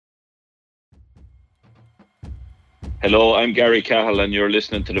Hello, I'm Garry Cahill and you're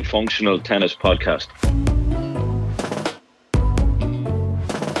listening to the Functional Tennis Podcast.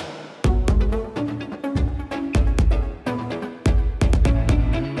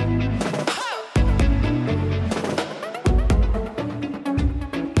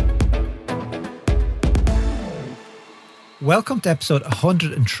 Welcome to episode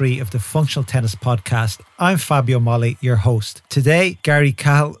 103 of the Functional Tennis Podcast. I'm Fabio Molly, your host. Today, Garry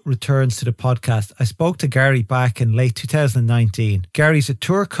Cahill returns to the podcast. I spoke to Garry back in late 2019. Garry's a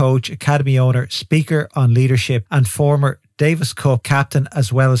tour coach, academy owner, speaker on leadership, and former Davis Cup captain,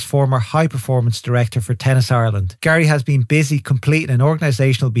 as well as former high performance director for Tennis Ireland. Garry has been busy completing an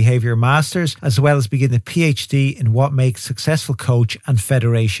organisational behaviour masters, as well as beginning a PhD in what makes successful coach and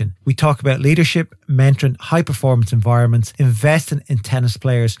federation. We talk about leadership, mentoring, high performance environments, investing in tennis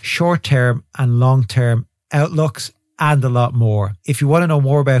players, short term and long term outlooks, and a lot more. If you want to know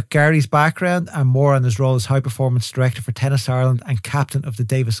more about Garry's background and more on his role as high performance director for Tennis Ireland and captain of the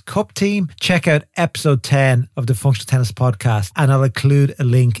Davis Cup team, check out episode 10 of the Functional Tennis Podcast, and I'll include a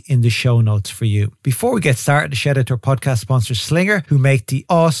link in the show notes for you. Before we get started, a shout out to our podcast sponsor Slinger, who make the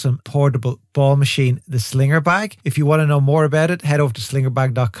awesome portable ball machine, the Slinger Bag. If you want to know more about it, head over to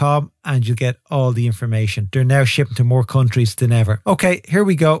slingerbag.com and you'll get all the information. They're now shipping to more countries than ever. Okay, here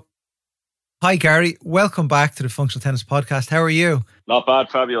we go. Hi Garry, welcome back to the Functional Tennis Podcast. How are you? Not bad,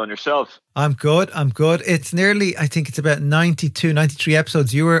 Fabio, and yourself? I'm good. It's nearly, I think it's about 92, 93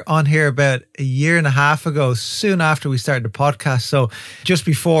 episodes. You were on here about a year and a half ago, soon after we started the podcast. So just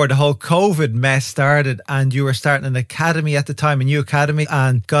before the whole COVID mess started, and you were starting an academy at the time, a new academy,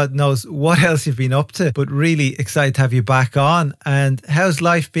 and God knows what else you've been up to, but really excited to have you back on. And how's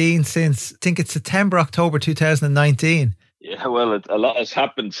life been since, I think it's September, October 2019? Yeah, well, a lot has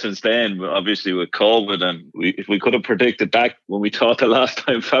happened since then, obviously with COVID, and if we could have predicted that when we talked the last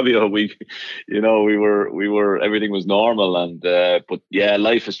time, Fabio, we were everything was normal, and but yeah,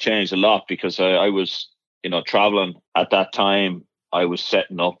 life has changed a lot because I was traveling at that time. I was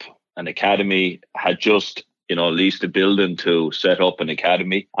setting up an academy, had just leased a building to set up an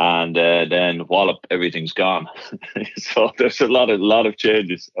academy, and then wallop, everything's gone. So there's a lot of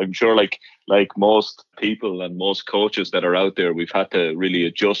changes. I'm sure, like most people and most coaches that are out there, we've had to really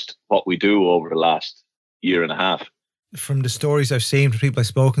adjust what we do over the last year and a half. From the stories I've seen from people I've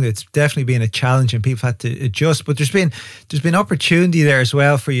spoken to, it's definitely been a challenge and people have had to adjust. But there's been opportunity there as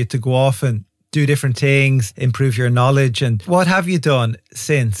well for you to go off and do different things, improve your knowledge. And what have you done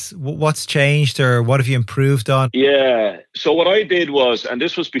since? What's changed, or what have you improved on? Yeah. So what I did was, and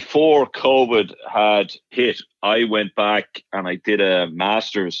this was before COVID had hit, I went back and I did a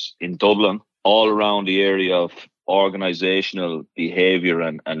master's in Dublin, all around the area of organizational behavior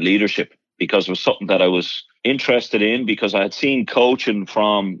and leadership, because it was something that I was interested in, because I had seen coaching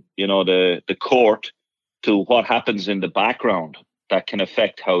from, the court to what happens in the background that can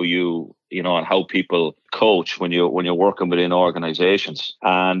affect how you and how people coach when you're working within organizations.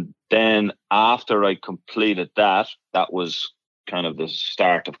 And then after I completed that was kind of the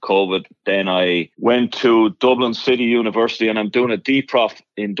start of COVID. Then I went to Dublin City University, and I'm doing a DProf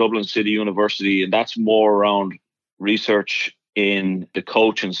in Dublin City University, and that's more around research in the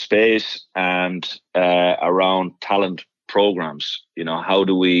coaching space and around talent programs. How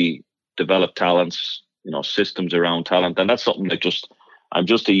do we develop talents, systems around talent. And that's something that I'm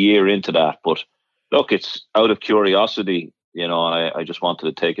just a year into that. But look, it's out of curiosity, I just wanted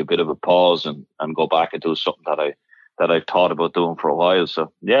to take a bit of a pause and go back and do something that I thought about doing for a while.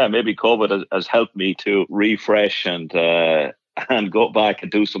 So yeah, maybe COVID has helped me to refresh and go back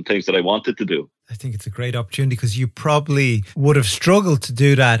and do some things that I wanted to do. I think it's a great opportunity, because you probably would have struggled to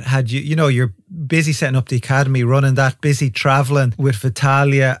do that had you're busy setting up the academy, running that, busy traveling with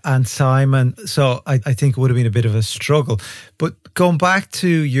Vitalia and Simon. So I think it would have been a bit of a struggle. But going back to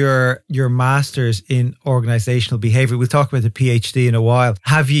your master's in organizational behavior, we'll talk about the PhD in a while.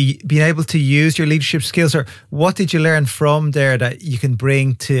 Have you been able to use your leadership skills, or what did you learn from there that you can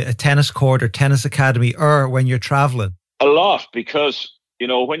bring to a tennis court or tennis academy, or when you're traveling? A lot, because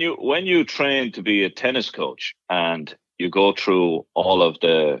when you train to be a tennis coach and you go through all of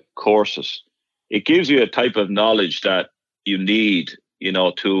the courses, it gives you a type of knowledge that you need,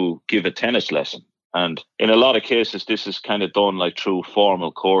 to give a tennis lesson. And in a lot of cases, this is kind of done like through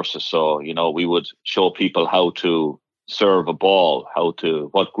formal courses. So, we would show people how to serve a ball,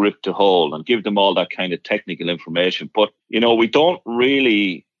 what grip to hold, and give them all that kind of technical information. But, we don't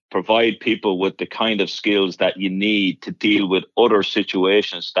really provide people with the kind of skills that you need to deal with other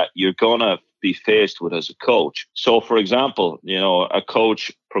situations that you're going to be faced with as a coach. So, for example, a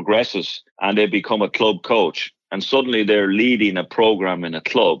coach progresses and they become a club coach, and suddenly they're leading a program in a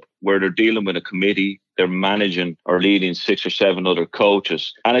club where they're dealing with a committee, they're managing or leading 6 or 7 other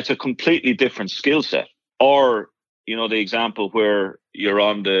coaches, and it's a completely different skill set. Or, the example where you're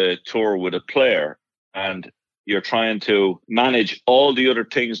on the tour with a player and you're trying to manage all the other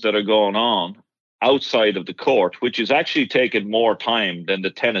things that are going on outside of the court, which is actually taking more time than the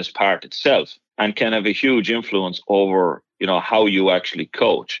tennis part itself and can have a huge influence over, how you actually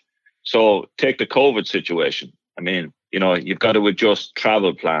coach. So take the COVID situation. I mean, you've got to adjust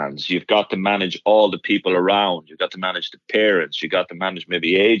travel plans. You've got to manage all the people around. You've got to manage the parents. You've got to manage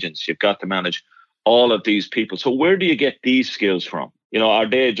maybe agents. You've got to manage all of these people. So where do you get these skills from? Are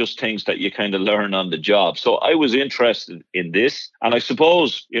they just things that you kind of learn on the job? So I was interested in this. And I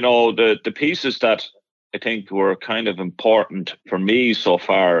suppose, the pieces that I think were kind of important for me so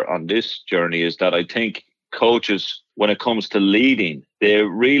far on this journey is that I think coaches, when it comes to leading, they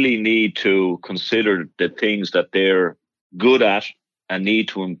really need to consider the things that they're good at and need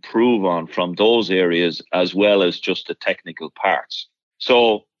to improve on from those areas, as well as just the technical parts.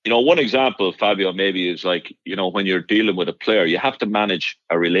 So, one example, Fabio, maybe is like, when you're dealing with a player, you have to manage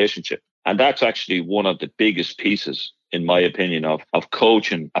a relationship. And that's actually one of the biggest pieces, in my opinion, of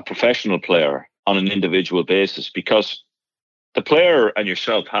coaching a professional player on an individual basis, because the player and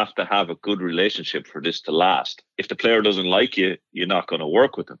yourself have to have a good relationship for this to last. If the player doesn't like you, you're not going to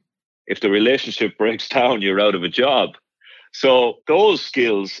work with them. If the relationship breaks down, you're out of a job. So those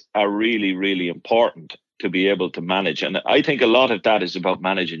skills are really, really important to be able to manage. And I think a lot of that is about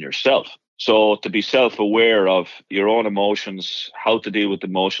managing yourself. So to be self-aware of your own emotions, how to deal with the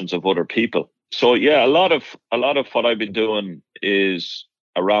emotions of other people. So yeah, a lot of what I've been doing is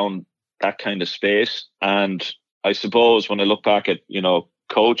around that kind of space. And I suppose when I look back at,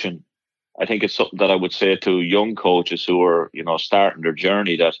 coaching, I think it's something that I would say to young coaches who are, starting their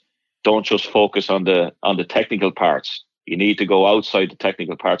journey, that don't just focus on the technical parts. You need to go outside the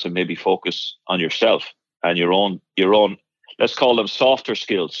technical parts and maybe focus on yourself and your own, let's call them softer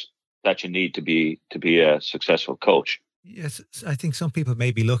skills that you need to be a successful coach. Yes, I think some people may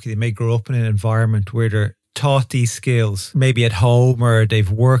be lucky. They may grow up in an environment where they're taught these skills, maybe at home, or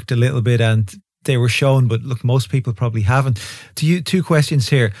they've worked a little bit and they were shown, but look, most people probably haven't. To you, 2 questions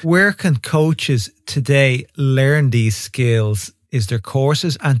here. Where can coaches today learn these skills? Is there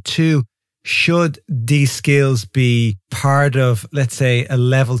courses? And 2, should these skills be part of, let's say, a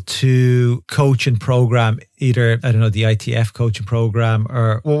level 2 coaching program, either, I don't know, the ITF coaching program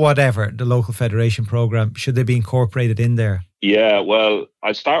or whatever, the local federation program? Should they be incorporated in there? Yeah, well,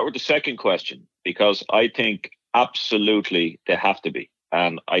 I'll start with the second question, because I think absolutely they have to be.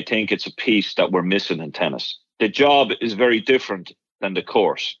 And I think it's a piece that we're missing in tennis. The job is very different than the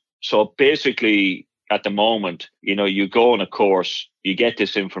course. So basically, at the moment, you go on a course, you get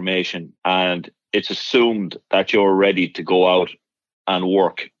this information, and it's assumed that you're ready to go out and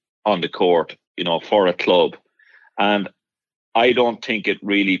work on the court, for a club. And I don't think it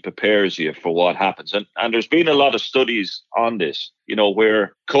really prepares you for what happens. And there's been a lot of studies on this,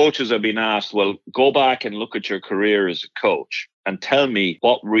 where coaches have been asked, well, go back and look at your career as a coach and tell me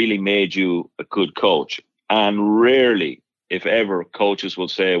what really made you a good coach. And rarely, if ever, coaches will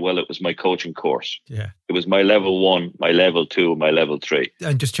say, well, it was my coaching course. Yeah. It was my level 1, my level 2, my level 3.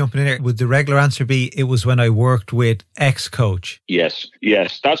 And just jumping in there, would the regular answer be, it was when I worked with X coach? Yes.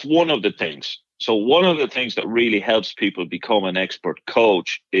 That's one of the things. So one of the things that really helps people become an expert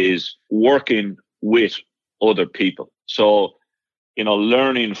coach is working with other people. So,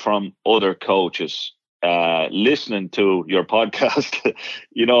 learning from other coaches, listening to your podcast,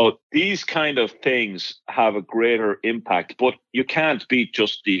 these kind of things have a greater impact, but you can't beat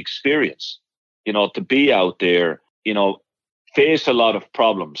just the experience, to be out there, face a lot of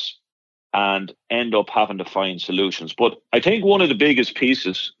problems and end up having to find solutions. But I think one of the biggest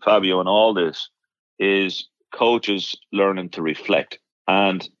pieces, Fabio, in all this is coaches learning to reflect.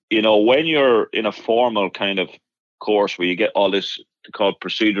 And, when you're in a formal kind of course where you get all this called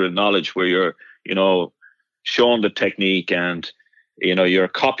procedural knowledge, where you're, showing the technique and, you're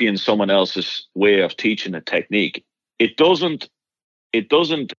copying someone else's way of teaching a technique, it doesn't,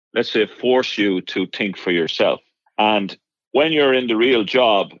 let's say, force you to think for yourself. And when you're in the real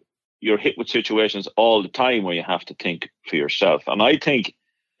job, you're hit with situations all the time where you have to think for yourself. And I think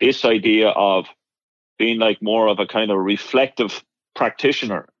this idea of being like more of a kind of reflective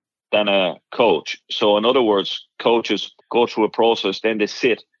practitioner than a coach. So in other words, coaches go through a process, then they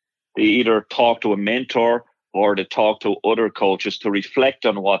either talk to a mentor or they talk to other coaches to reflect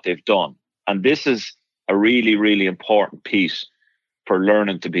on what they've done. And this is a really, really important piece for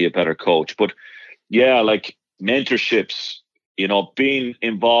learning to be a better coach. But yeah, like mentorships, being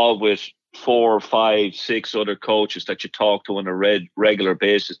involved with 4, 5, 6 other coaches that you talk to on a regular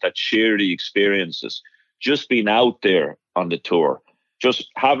basis that share the experiences. Just being out there on the tour, just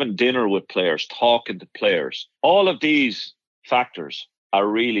having dinner with players, talking to players. All of these factors are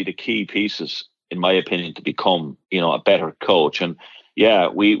really the key pieces, in my opinion, to become, a better coach. And yeah,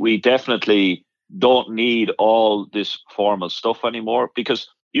 we definitely don't need all this formal stuff anymore, because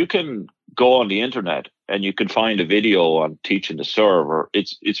you can go on the internet and you can find a video on teaching the serve, or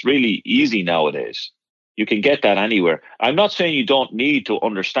it's really easy nowadays. You can get that anywhere. I'm not saying you don't need to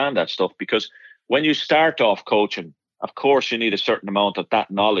understand that stuff, because when you start off coaching, of course you need a certain amount of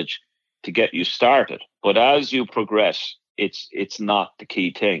that knowledge to get you started. But as you progress, it's not the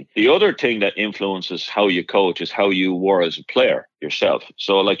key thing. The other thing that influences how you coach is how you were as a player yourself.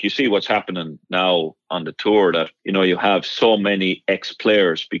 So like you see what's happening now on the tour, that, you have so many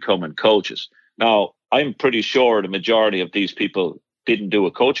ex-players becoming coaches. Now, I'm pretty sure the majority of these people didn't do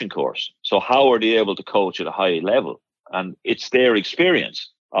a coaching course. So how are they able to coach at a high level? And it's their experience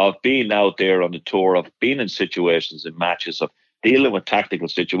of being out there on the tour, of being in situations, in matches, of dealing with tactical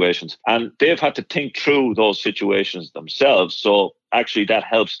situations. And they've had to think through those situations themselves. So actually that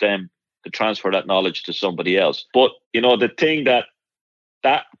helps them to transfer that knowledge to somebody else. But, the thing that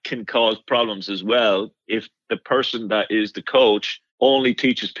can cause problems as well, if the person that is the coach only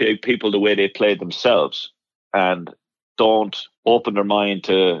teaches people the way they play themselves and don't open their mind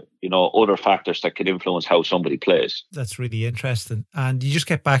to, other factors that could influence how somebody plays. That's really interesting. And you just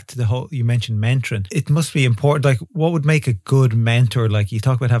get back to the whole, you mentioned mentoring. It must be important. Like, what would make a good mentor? Like, you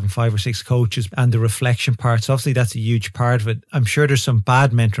talk about having 5 or 6 coaches and the reflection parts. Obviously, that's a huge part of it. I'm sure there's some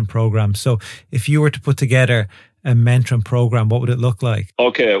bad mentoring programs. So if you were to put together a mentoring program, what would it look like?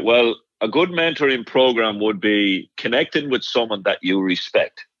 Okay, well, a good mentoring program would be connecting with someone that you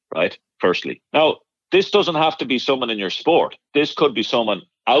respect, right? Firstly. Now, this doesn't have to be someone in your sport. This could be someone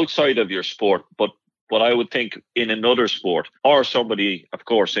outside of your sport, but what I would think in another sport, or somebody, of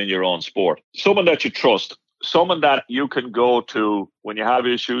course, in your own sport. Someone that you trust, someone that you can go to when you have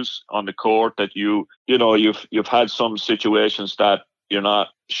issues on the court, that you've had some situations that you're not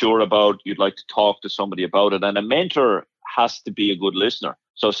sure about, you'd like to talk to somebody about it. And a mentor has to be a good listener.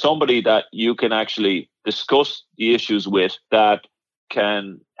 So somebody that you can actually discuss the issues with, that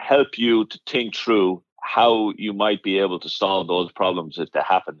can help you to think through how you might be able to solve those problems if they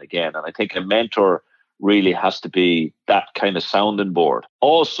happen again. And I think a mentor really has to be that kind of sounding board.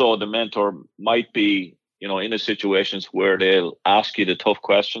 Also, the mentor might be, in a situations where they'll ask you the tough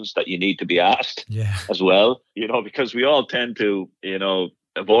questions that you need to be asked as well, because we all tend to,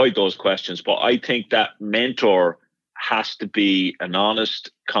 avoid those questions. But I think that mentor has to be an honest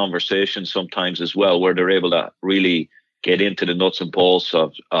conversation sometimes as well, where they're able to really get into the nuts and bolts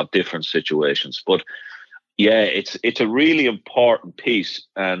of different situations. But yeah, it's a really important piece.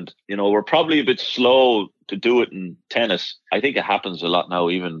 And, we're probably a bit slow to do it in tennis. I think it happens a lot now,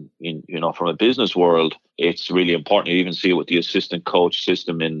 even in, from a business world. It's really important. You even see it with the assistant coach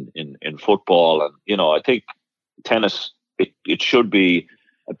system in football. And, I think tennis, it should be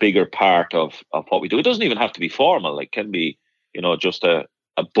a bigger part of what we do. It doesn't even have to be formal. It can be, just a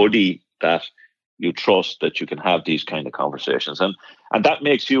buddy that you trust, that you can have these kind of conversations. And that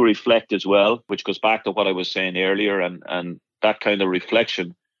makes you reflect as well, which goes back to what I was saying earlier. And that kind of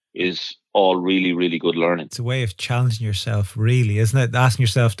reflection is all really, really good learning. It's a way of challenging yourself, really, isn't it? Asking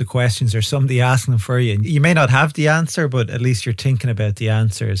yourself the questions, or somebody asking them for you. And you may not have the answer, but at least you're thinking about the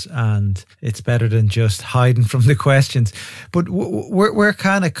answers, and it's better than just hiding from the questions. But where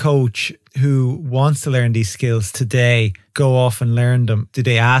can a coach who wants to learn these skills today go off and learn them? Do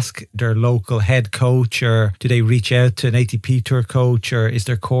they ask their local head coach, or do they reach out to an ATP Tour coach, or is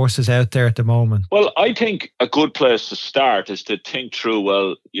there courses out there at the moment? Well, I think a good place to start is to think through,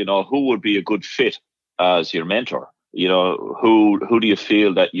 well, who would be a good fit as your mentor? Who do you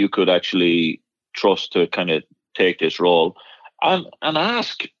feel that you could actually trust to kind of take this role? And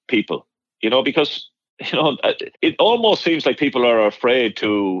ask people, because it almost seems like people are afraid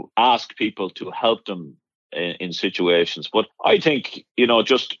to ask people to help them in situations. But I think,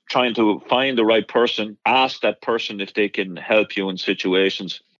 just trying to find the right person, ask that person if they can help you in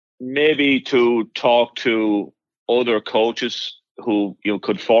situations, maybe to talk to other coaches who you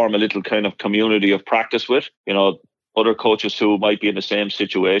could form a little kind of community of practice with, other coaches who might be in the same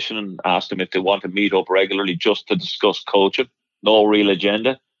situation, and ask them if they want to meet up regularly just to discuss coaching. No real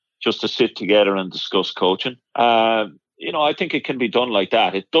agenda, just to sit together and discuss coaching. I think it can be done like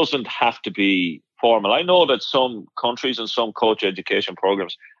that. It doesn't have to be formal. I know that some countries and some coach education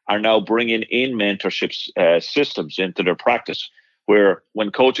programs are now bringing in mentorship systems into their practice, where when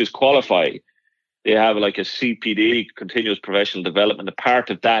coaches qualify, they have like a CPD, continuous professional development. A part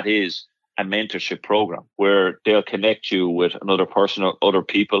of that is a mentorship program where they'll connect you with another person or other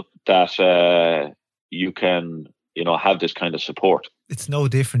people that you can, have this kind of support. It's no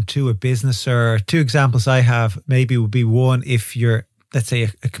different to a business. Or two examples I have maybe would be one, if you're, let's say,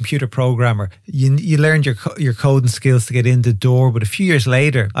 a computer programmer, you learned your coding skills to get in the door, but a few years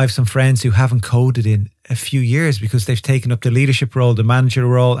later, I have some friends who haven't coded in a few years because they've taken up the leadership role, the manager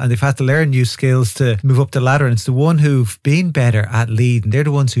role, and they've had to learn new skills to move up the ladder. And it's the one who've been better at leading. They're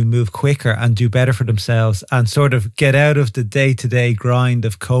the ones who move quicker and do better for themselves and sort of get out of the day-to-day grind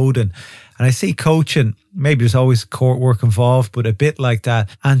of coding. And I see coaching, maybe there's always court work involved, but a bit like that.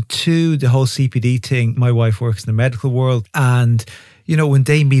 And two, the whole CPD thing. My wife works in the medical world, and when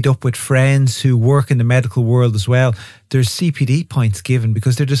they meet up with friends who work in the medical world as well, there's CPD points given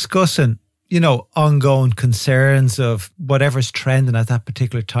because they're discussing, ongoing concerns of whatever's trending at that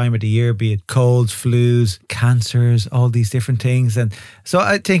particular time of the year, be it colds, flus, cancers, all these different things. And so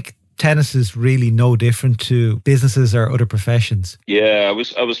I think tennis is really no different to businesses or other professions. Yeah, I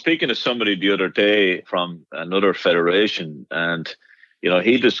was speaking to somebody the other day from another federation, and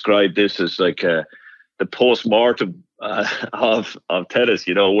he described this as like the post-mortem of tennis.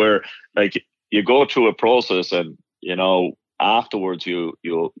 Where like you go through a process, and afterwards you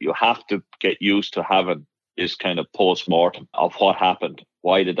have to get used to having this kind of post-mortem of what happened,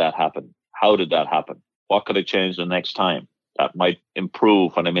 why did that happen, how did that happen, what could I change the next time that might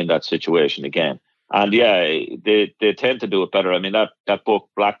improve when I'm in that situation again. And yeah, they tend to do it better. I mean, that book,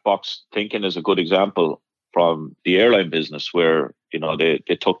 Black Box Thinking, is a good example from the airline business where,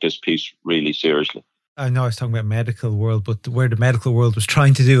 they took this piece really seriously. I know I was talking about medical world, but where the medical world was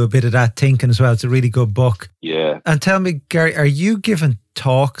trying to do a bit of that thinking as well. It's a really good book. Yeah. And tell me, Garry, are you giving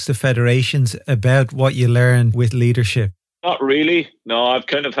talks to federations about what you learned with leadership? Not really. No, I've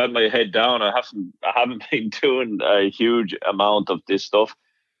kind of had my head down. I haven't been doing a huge amount of this stuff.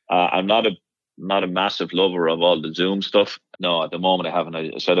 I'm not a massive lover of all the Zoom stuff. No, at the moment I haven't.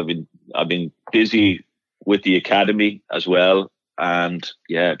 I said I've been busy with the academy as well, and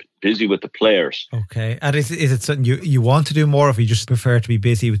busy with the players. Okay. And is it something you want to do more of, or you just prefer to be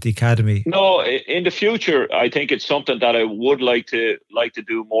busy with the academy? No, in the future, I think it's something that I would like to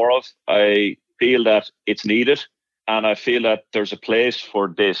do more of. I feel that it's needed. And I feel that there's a place for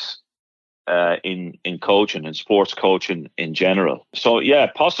this in coaching and sports coaching in general. So yeah,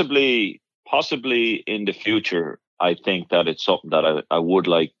 possibly in the future, I think that it's something that I would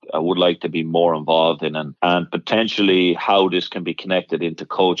like to be more involved in, and potentially how this can be connected into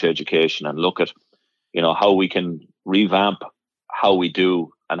coach education, and look at how we can revamp how we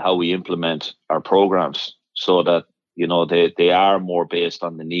do and how we implement our programs so that they are more based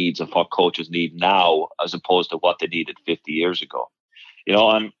on the needs of what coaches need now as opposed to what they needed 50 years ago.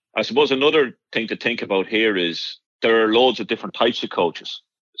 And I suppose another thing to think about here is there are loads of different types of coaches.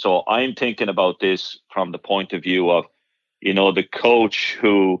 So I'm thinking about this from the point of view of, the coach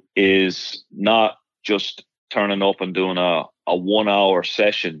who is not just turning up and doing a 1 hour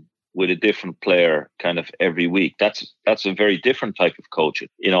session with a different player kind of every week. That's a very different type of coaching.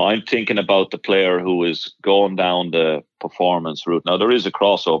 I'm thinking about the player who is going down the performance route. Now, there is a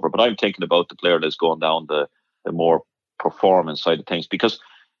crossover, but I'm thinking about the player that's going down the more performance side of things, because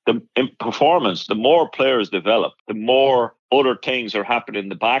in performance, the more players develop, the more other things are happening in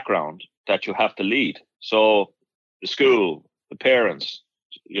the background that you have to lead. So the school, the parents,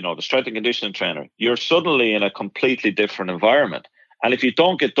 the strength and conditioning trainer, you're suddenly in a completely different environment. And if you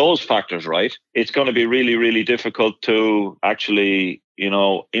don't get those factors right, it's going to be really, really difficult to actually,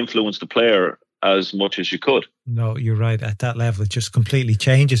 influence the player as much as you could. No, you're right. At that level, it just completely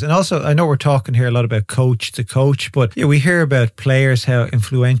changes. And also, I know we're talking here a lot about coach to coach, but we hear about players, how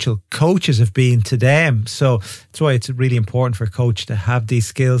influential coaches have been to them. So that's why it's really important for a coach to have these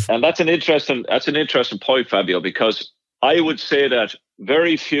skills. And that's an interesting point, Fabio, because I would say that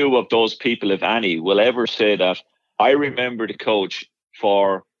very few of those people, if any, will ever say that I remember the coach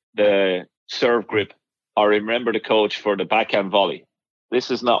for the serve grip, or remember the coach for the backhand volley. This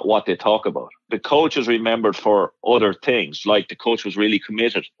is not what they talk about. The coach is remembered for other things, like the coach was really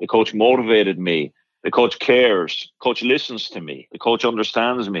committed. The coach motivated me. The coach cares. Coach listens to me. The coach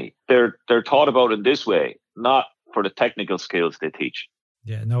understands me. They're thought about in this way, not for the technical skills they teach.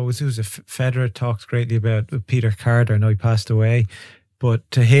 Yeah, no, it was a Federer talked greatly about Peter Carter. I know he passed away. But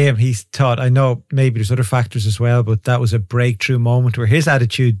to him, he's taught, I know maybe there's other factors as well, but that was a breakthrough moment where his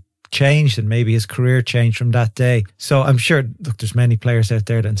attitude changed and maybe his career changed from that day. So I'm sure, look, there's many players out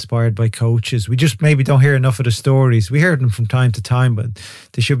there that are inspired by coaches. We just maybe don't hear enough of the stories. We hear them from time to time, but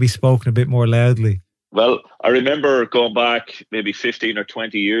they should be spoken a bit more loudly. Well, I remember going back maybe 15 or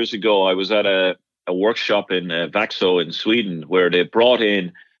 20 years ago, I was at a workshop in Vaxo in Sweden where they brought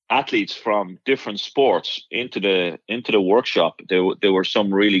in athletes from different sports into the workshop. There were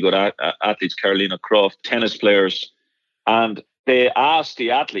some really good athletes, Carolina Croft, tennis players, and they asked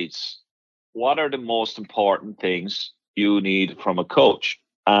the athletes, what are the most important things you need from a coach?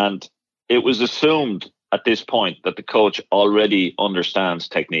 And it was assumed at this point that the coach already understands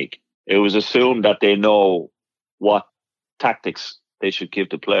technique. It was assumed that they know what tactics they should give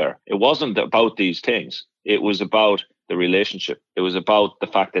the player. It wasn't about these things. It was about the relationship. It was about the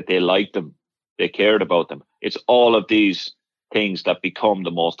fact that they liked them. They cared about them. It's all of these things that become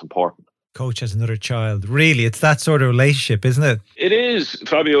the most important. Coach as another child. Really, it's that sort of relationship, isn't it? It is,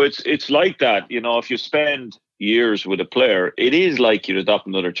 Fabio. It's like that. If you spend years with a player, it is like you adopt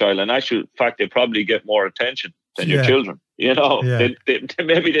another child. And actually, in fact, they probably get more attention than your children. They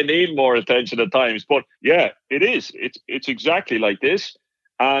maybe they need more attention at times. But yeah, it is. It's exactly like this.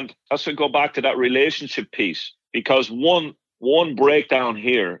 And as we go back to that relationship piece, because one breakdown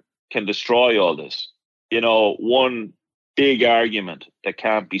here can destroy all this. One big argument that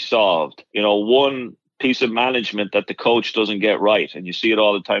can't be solved. One piece of management that the coach doesn't get right. And you see it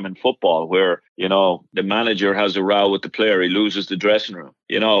all the time in football where, the manager has a row with the player. He loses the dressing room.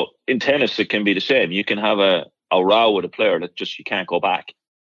 In tennis, it can be the same. You can have a row with a player that just you can't go back.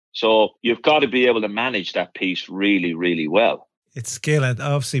 So you've got to be able to manage that piece really, really well. It's skill, and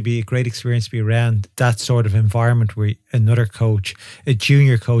obviously be a great experience to be around that sort of environment where another coach, a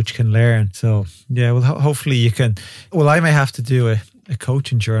junior coach, can learn. So yeah, well, hopefully you can. Well, I may have to do a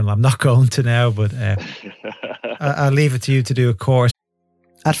coaching journal. I'm not going to now, but I'll leave it to you to do a course.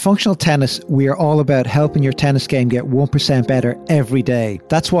 At Functional Tennis, we are all about helping your tennis game get 1% better every day.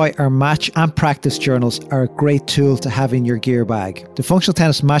 That's why our match and practice journals are a great tool to have in your gear bag. The Functional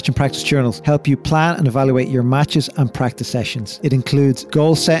Tennis match and practice journals help you plan and evaluate your matches and practice sessions. It includes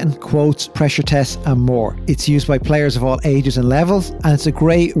goal setting, quotes, pressure tests, and more. It's used by players of all ages and levels, and it's a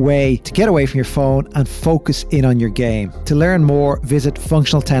great way to get away from your phone and focus in on your game. To learn more, visit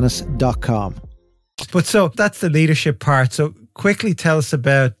functionaltennis.com. But so that's the leadership part. So quickly tell us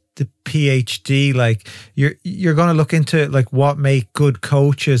about the PhD. Like you're going to look into like what make good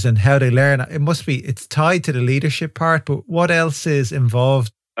coaches and how they learn. It's tied to the leadership part, but what else is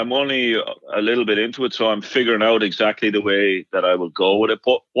involved? I'm only a little bit into it, so I'm figuring out exactly the way that I will go with it.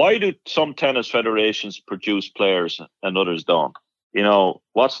 But why do some tennis federations produce players and others don't?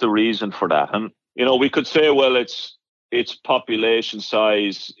 What's the reason for that? And, we could say, well, it's population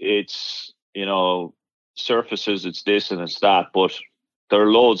size, it's, surfaces, it's this and it's that, but there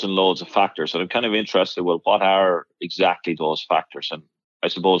are loads and loads of factors. And I'm kind of interested, well, what are exactly those factors? And I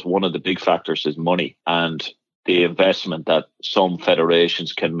suppose one of the big factors is money and the investment that some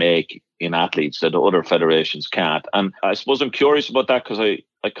federations can make in athletes that other federations can't. And I suppose I'm curious about that because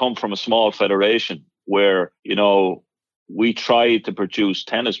I come from a small federation where, we try to produce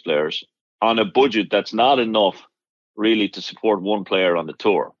tennis players on a budget that's not enough really to support one player on the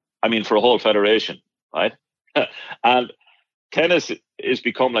tour. I mean, for a whole federation, right? And tennis has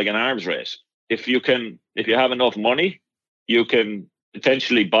become like an arms race. If you have enough money, you can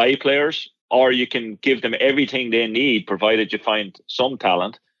potentially buy players, or you can give them everything they need, provided you find some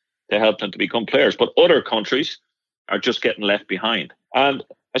talent to help them to become players. But other countries are just getting left behind. And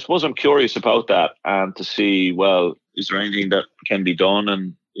I suppose I'm curious about that and to see, well, is there anything that can be done?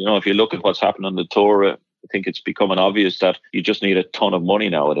 And, if you look at what's happened on the tour, I think it's becoming obvious that you just need a ton of money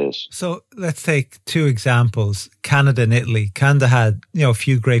nowadays. So let's take two examples, Canada and Italy. Canada had, a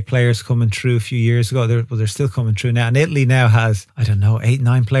few great players coming through a few years ago. They're still coming through now. And Italy now has,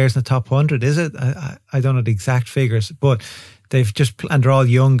 8-9 players in the top 100, is it? I don't know the exact figures, but and they're all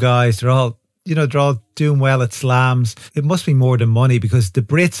young guys. They're all doing well at slams. It must be more than money because the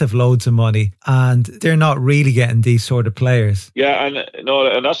Brits have loads of money and they're not really getting these sort of players. Yeah,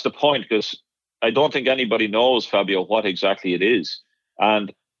 and that's the point, because I don't think anybody knows, Fabio, what exactly it is.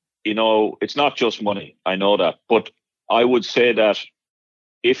 And, it's not just money. I know that. But I would say that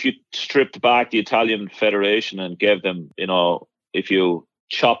if you stripped back the Italian Federation and gave them, if you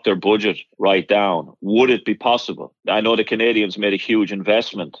chop their budget right down, would it be possible? I know the Canadians made a huge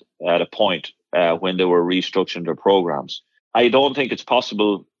investment at a point when they were restructuring their programs. I don't think it's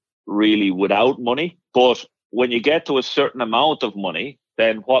possible really without money, but when you get to a certain amount of money,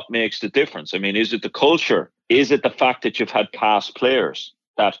 then what makes the difference? I mean, is it the culture? Is it the fact that you've had past players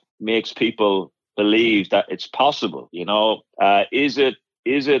that makes people believe that it's possible? Is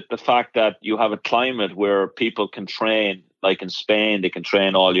it the fact that you have a climate where people can train? Like in Spain, they can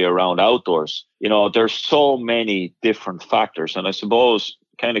train all year round outdoors. There's so many different factors. And I suppose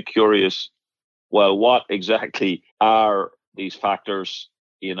kind of curious, well, what exactly are these factors?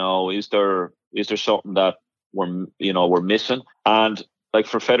 Is there something that we're missing? And like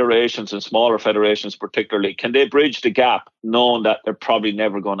for federations and smaller federations particularly, can they bridge the gap knowing that they're probably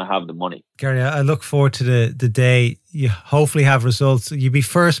never going to have the money? Garry, I look forward to the day you hopefully have results. You'll be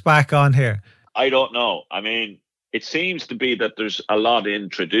first back on here. I don't know. I mean, it seems to be that there's a lot in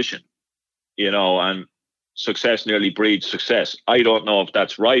tradition, and success nearly breeds success. I don't know if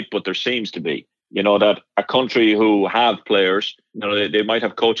that's right, but there seems to be, that a country who have players, they might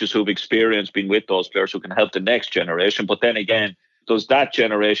have coaches who've experienced being with those players who can help the next generation. But then again, does that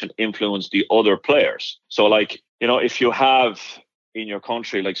generation influence the other players? So if you have in your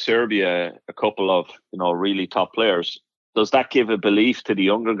country, like Serbia, a couple of, really top players, does that give a belief to the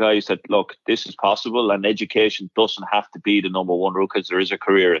younger guys that, look, this is possible and education doesn't have to be the number one rule because there is a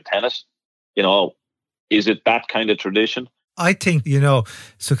career in tennis? Is it that kind of tradition? I think,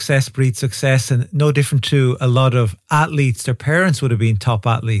 success breeds success, and no different to a lot of athletes. Their parents would have been top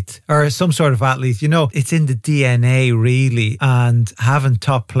athletes or some sort of athlete. It's in the DNA really, and having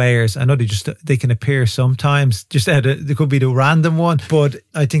top players, I know they can appear sometimes, there could be the random one, but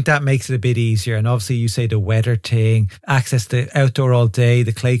I think that makes it a bit easier. And obviously you say the weather thing, access to outdoor all day,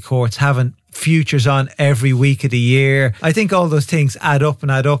 the clay courts, having futures on every week of the year. I think all those things add up.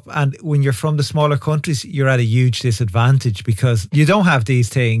 And when you're from the smaller countries, you're at a huge disadvantage because you don't have these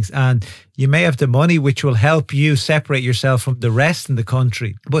things, and you may have the money which will help you separate yourself from the rest in the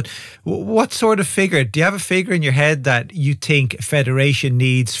country. But what sort of figure? Do you have a figure in your head that you think a federation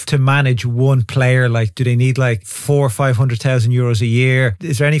needs to manage one player? Like, do they need like 400,000 or 500,000 euros a year?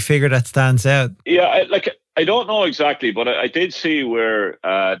 Is there any figure that stands out? Yeah, I don't know exactly, but I did see where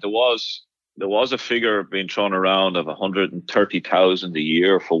there was a figure being thrown around of 130,000 a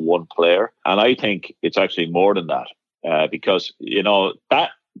year for one player. And I think it's actually more than that because,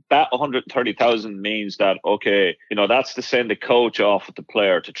 that 130,000 means that, okay, that's to send a coach off with the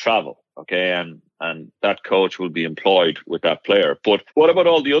player to travel. Okay. And that coach will be employed with that player. But what about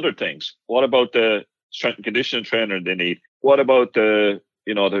all the other things? What about the strength and conditioning trainer they need? What about the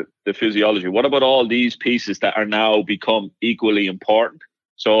physiology? What about all these pieces that are now become equally important?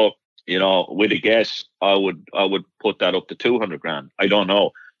 So, with a guess, I would put that up to 200 grand. I don't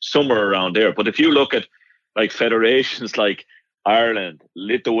know, somewhere around there. But if you look at like federations like Ireland,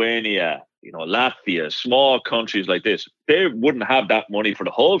 Lithuania, Latvia, small countries like this, they wouldn't have that money for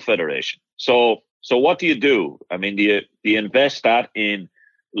the whole federation. So what do you do? I mean, do you invest that in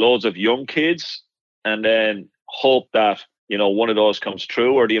loads of young kids and then hope that, one of those comes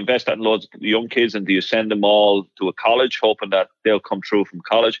true? Or do you invest that in loads of young kids and do you send them all to a college hoping that they'll come through from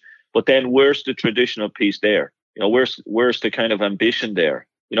college? But then where's the traditional piece there? Where's the kind of ambition there?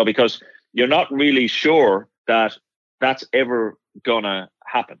 Because you're not really sure that that's ever going to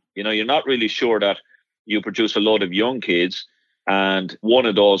happen. You're not really sure that you produce a load of young kids and one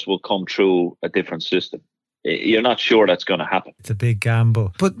of those will come through a different system. You're not sure that's going to happen. It's a big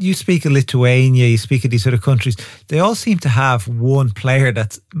gamble. But you speak of Lithuania, you speak of these other countries. They all seem to have one player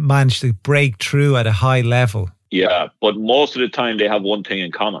that's managed to break through at a high level. Yeah, but most of the time they have one thing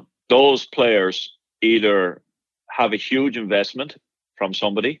in common. Those players either have a huge investment from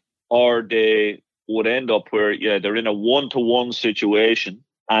somebody or they would end up where they're in a one-to-one situation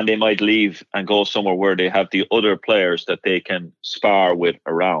and they might leave and go somewhere where they have the other players that they can spar with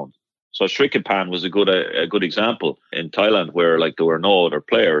around. So Srikapan was a good example in Thailand where like there were no other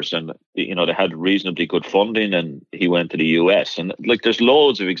players and they had reasonably good funding and he went to the US. And like there's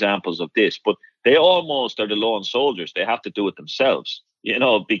loads of examples of this, but they almost are the lone soldiers. They have to do it themselves.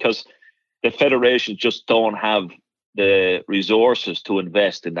 Because the federation just don't have the resources to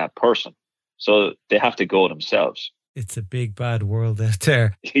invest in that person. So they have to go themselves. It's a big, bad world out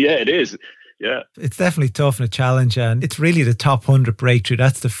there. Yeah, it is. Yeah. It's definitely tough and a challenge. And it's really the top 100 breakthrough.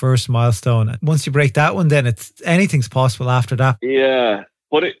 That's the first milestone. And once you break that one, then anything's possible after that. Yeah.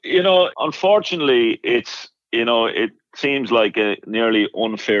 But, unfortunately, it seems like a nearly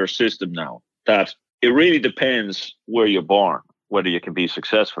unfair system now that it really depends where you're born, whether you can be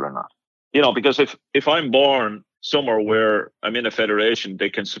successful or not. Because if I'm born somewhere where I'm in a federation, they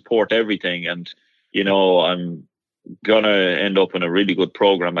can support everything and, I'm going to end up in a really good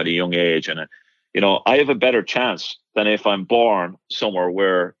program at a young age. And, I have a better chance than if I'm born somewhere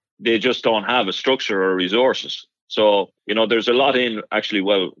where they just don't have a structure or resources. So, there's a lot in actually,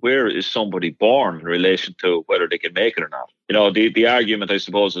 well, where is somebody born in relation to whether they can make it or not? The argument, I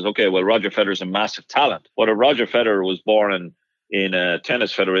suppose, is, okay, well, Roger Federer's a massive talent. But if Roger Federer was born in a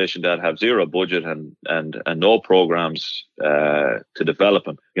tennis federation that have zero budget and no programs to develop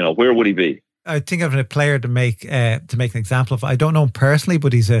him, where would he be? I think of a player to make an example of. I don't know him personally,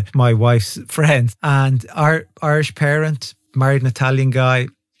 but he's my wife's friend, and our Irish parent married an Italian guy.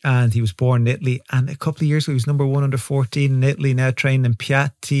 and he was born in Italy. And a couple of years ago, he was number one under 14 in Italy, now training in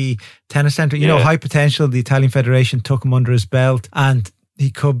Piatti Tennis Centre. You know, high potential. The Italian Federation took him under his belt, and he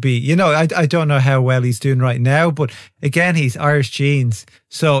could be, you know, I don't know how well he's doing right now, but again, he's Irish genes.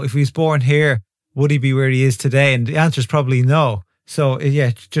 So if he was born here, would he be where he is today? And the answer is probably no. So yeah,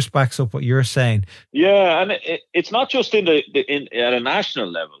 it just backs up what you're saying. Yeah, and it's not just at a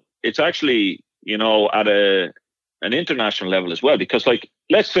national level. It's actually, you know, at an international level as well. Because, like,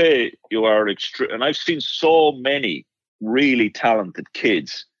 let's say you are and I've seen so many really talented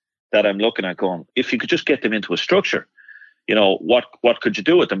kids that I'm looking at going, if you could just get them into a structure, you know, what could you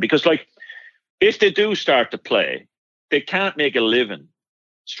do with them? Because, like, if they do start to play, they can't make a living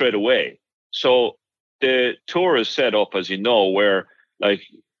straight away. So the tour is set up, as you know, where, like,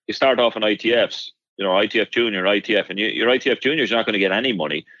 you start off in ITFs, you know, ITF Junior, ITF, and your ITF Juniors are not going to get any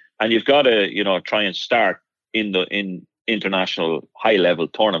money, and you've got to, you know, try and start in international high level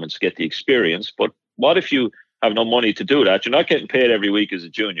tournaments to get the experience. But what if you have no money to do that? You're not getting paid every week as a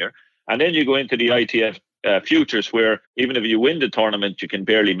junior, and then you go into the ITF futures, where even if you win the tournament, you can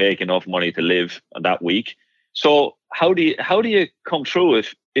barely make enough money to live on that week. So how do you come through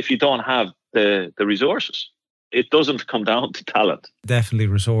if you don't have the resources? It doesn't come down to talent. Definitely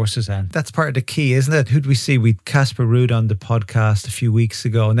resources, and that's part of the key, isn't it? Who did we see? We had Casper Ruud on the podcast a few weeks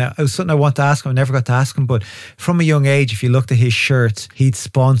ago. Now, it was something I want to ask him. I never got to ask him, but from a young age, if you looked at his shirts, he'd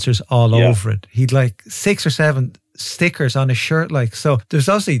sponsors all over it. He'd like 6 or 7 stickers on his shirt, like. So there's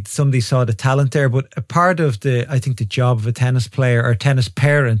obviously somebody saw the talent there, but a part of I think the job of a tennis player or a tennis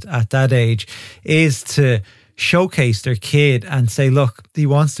parent at that age is to showcase their kid and say, look, he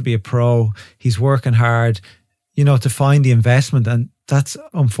wants to be a pro, he's working hard, you know, to find the investment. And that's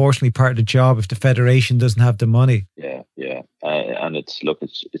unfortunately part of the job if the federation doesn't have the money. Yeah. And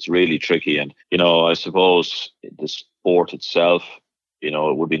it's really tricky. And, you know, I suppose the sport itself, you know,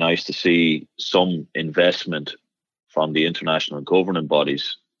 it would be nice to see some investment from the international governing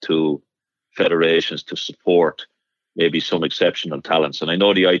bodies to federations to support maybe some exceptional talents. And I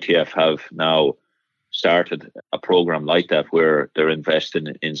know the ITF have now started a program like that, where they're investing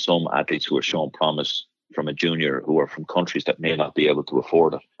in some athletes who are showing promise from a junior, who are from countries that may not be able to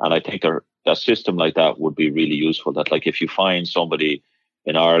afford it. And I think a system like that would be really useful. That, like, if you find somebody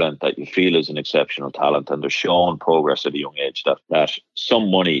in Ireland that you feel is an exceptional talent and they're showing progress at a young age, that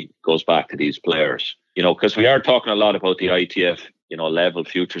some money goes back to these players. You know, because we are talking a lot about the ITF, you know, level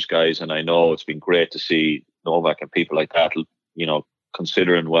futures guys, and I know it's been great to see Novak and people like that, you know,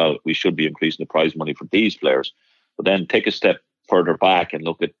 considering, well, we should be increasing the prize money for these players. But then take a step further back and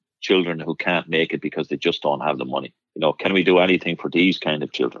look at children who can't make it because they just don't have the money. You know, can we do anything for these kind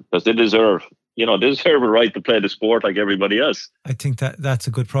of children? Because they deserve a right to play the sport like everybody else. I think that's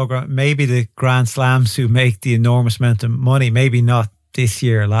a good program. Maybe the Grand Slams who make the enormous amount of money, maybe not this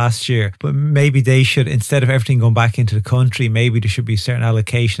year, last year, but maybe they should, instead of everything going back into the country, maybe there should be a certain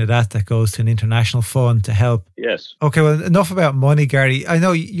allocation of that goes to an international fund to help. Yes. Okay, well, enough about money, Garry. I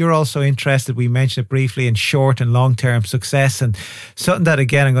know you're also interested, we mentioned it briefly, in short and long-term success, and something that,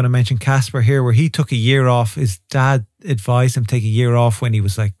 again, I'm going to mention Casper here, where he took a year off. His dad advised him to take a year off when he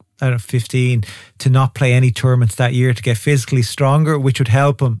was like, I don't know, 15, to not play any tournaments that year to get physically stronger, which would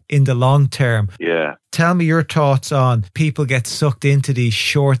help him in the long term. Yeah. Tell me your thoughts on people get sucked into these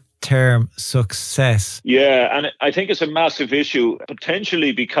short-term success. Yeah, and I think it's a massive issue,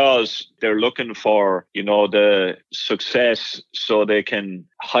 potentially because they're looking for, you know, the success so they can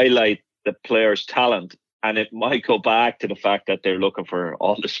highlight the player's talent. And it might go back to the fact that they're looking for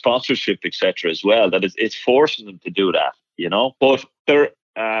all the sponsorship, etc. as well, that it's forcing them to do that, you know. But there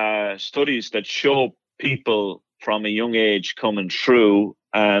are studies that show people from a young age coming through,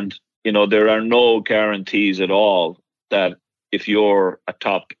 and, you know, there are no guarantees at all that if you're a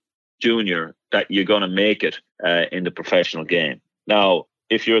top junior that you're going to make it in the professional game. Now,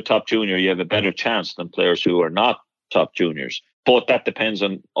 if you're a top junior, you have a better chance than players who are not top juniors. But that depends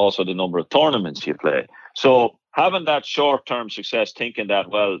on also the number of tournaments you play. So having that short-term success, thinking that,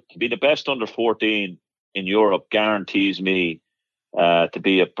 well, to be the best under 14 in Europe guarantees me to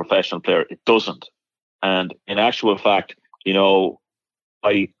be a professional player, it doesn't. And in actual fact, you know,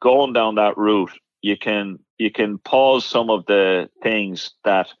 by going down that route, you can pause some of the things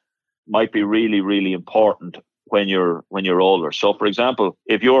that might be really, really important when you're older. So, for example,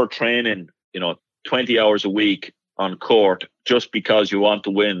 if you're training, you know, 20 hours a week on court just because you want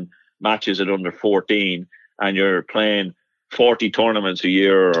to win matches at under 14, and you're playing 40 tournaments a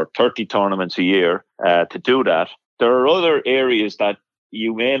year or 30 tournaments a year to do that, there are other areas that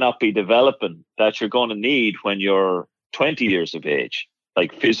you may not be developing that you're going to need when you're 20 years of age,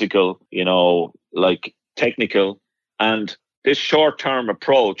 like physical, you know, like technical. And this short-term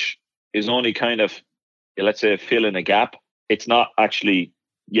approach is only kind of, let's say, filling a gap. It's not actually,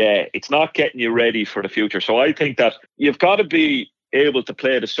 it's not getting you ready for the future. So I think that you've got to be able to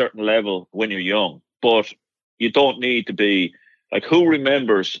play at a certain level when you're young, but you don't need to be like, who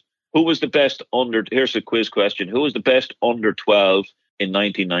remembers who was the best here's a quiz question. Who was the best under 12 in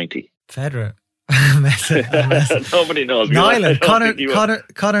 1990? Federer. Nobody knows. Nyland.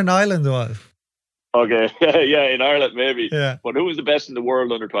 Connor Nyland was. Okay. Yeah, in Ireland maybe. Yeah. But who was the best in the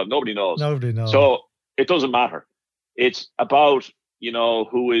world under 12? Nobody knows. Nobody knows. So it doesn't matter. It's about,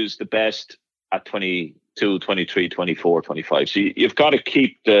 who is the best at 22, 23, 24, 25. So you've got to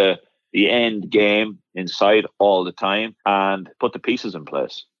keep the end game in sight all the time and put the pieces in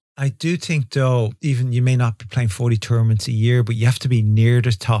place. I do think, though, even you may not be playing 40 tournaments a year, but you have to be near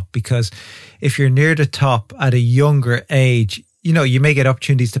the top, because if you're near the top at a younger age, you may get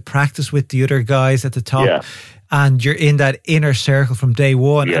opportunities to practice with the other guys at the top, and you're in that inner circle from day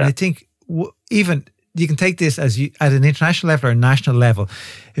one. Yeah. And I think even you can take this at an international level or a national level.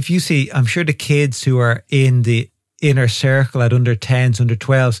 If you see, I'm sure the kids who are in the inner circle at under 10s, under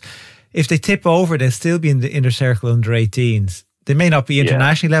 12s, if they tip over, they'll still be in the inner circle under 18s. They may not be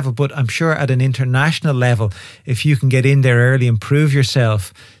internationally level, but I'm sure at an international level, if you can get in there early and prove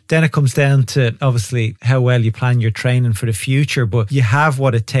yourself, then it comes down to obviously how well you plan your training for the future. But you have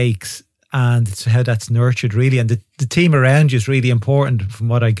what it takes, and it's how that's nurtured really. And the team around you is really important from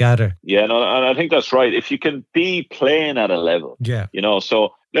what I gather. Yeah, no, and I think that's right. If you can be playing at a level,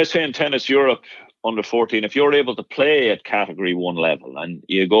 so let's say in Tennis Europe, under 14, if you're able to play at category 1 level and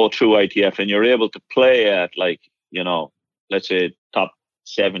you go through ITF and you're able to play at let's say top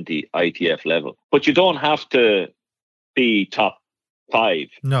 70 ITF level, but you don't have to be top 5.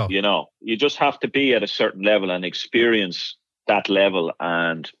 No. You just have to be at a certain level and experience that level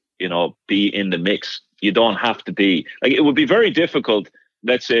and, be in the mix. You don't have to be it would be very difficult,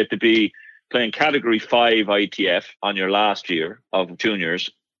 let's say, to be playing category 5 ITF on your last year of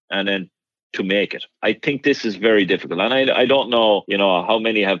juniors and then to make it. I think this is very difficult. And I don't know, how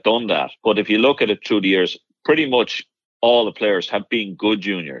many have done that. But if you look at it through the years, pretty much all the players have been good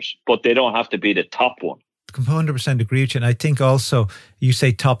juniors, but they don't have to be the top one. 100% agree with you. And I think also, you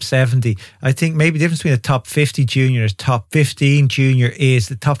say top 70. I think maybe the difference between a top 50 junior and top 15 junior is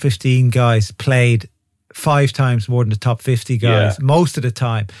the top 15 guys played 5 times more than the top 50 guys most of the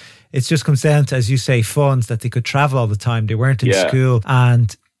time. It just comes down to, as you say, funds, that they could travel all the time. They weren't in school.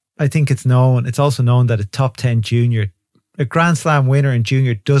 And I think it's also known that a top 10 junior, a Grand Slam winner in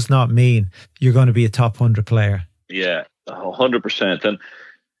junior, does not mean you're going to be a top 100 player. Yeah, 100%. And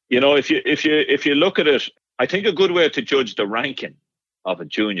if you look at it, I think a good way to judge the ranking of a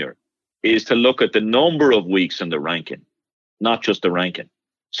junior is to look at the number of weeks in the ranking, not just the ranking.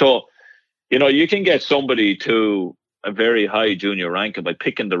 So, you can get somebody to a very high junior ranking by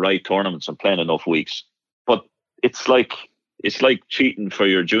picking the right tournaments and playing enough weeks. But it's like cheating for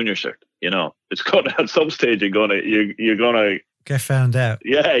your junior cert. It's going to, at some stage you're gonna get found out.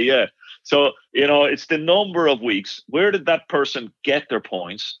 Yeah. So, it's the number of weeks. Where did that person get their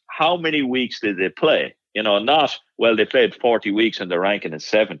points? How many weeks did they play? Not, well, they played 40 weeks and their ranking is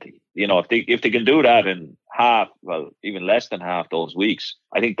 70. If they can do that in half, well, even less than half those weeks,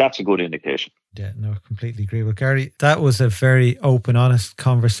 I think that's a good indication. Yeah, no, I completely agree. Well, Garry, that was a very open, honest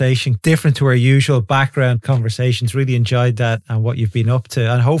conversation, different to our usual background conversations. Really enjoyed that and what you've been up to.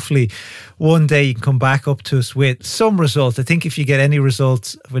 And hopefully one day you can come back up to us with some results. I think if you get any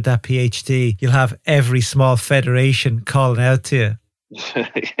results with that PhD, you'll have every small federation calling out to you.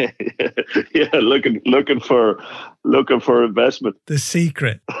 Yeah, looking for investment. The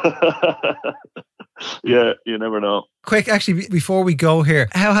secret. Yeah, you never know. Quick, actually, before we go here,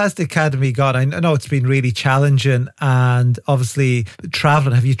 how has the academy got? I know it's been really challenging, and obviously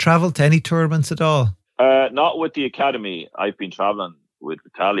traveling. Have you traveled to any tournaments at all? Not with the academy. I've been traveling with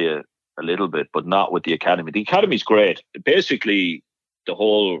Italia a little bit, but not with the academy. The academy's great. Basically, the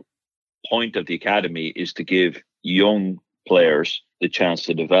whole point of the academy is to give young players the chance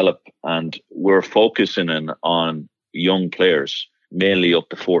to develop, and we're focusing on young players, mainly up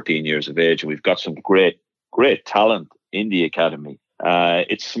to 14 years of age. And we've got some great talent in the academy.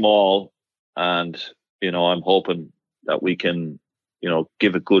 It's small, and I'm hoping that we can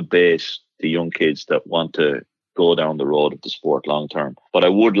give a good base to young kids that want to go down the road of the sport long term. But I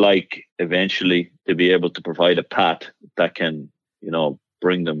would like eventually to be able to provide a path that can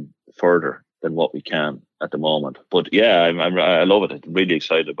bring them further than what we can at the moment. But yeah, I love it. I'm really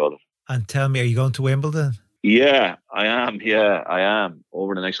excited about it. And tell me, are you going to Wimbledon? Yeah, I am. Yeah, I am.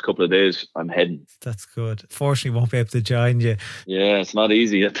 Over the next couple of days, I'm heading. That's good. Fortunately, won't be able to join you. Yeah, it's not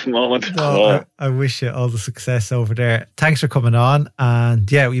easy at the moment. No, I wish you all the success over there. Thanks for coming on.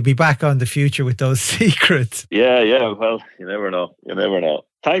 And yeah, we'll be back on the future with those secrets. Yeah. Well, you never know.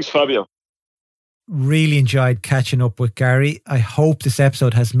 Thanks, Fabio. Really enjoyed catching up with Garry. I hope this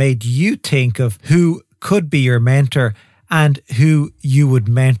episode has made you think of who could be your mentor and who you would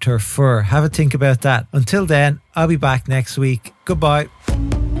mentor for. Have a think about that. Until then, I'll be back next week. Goodbye.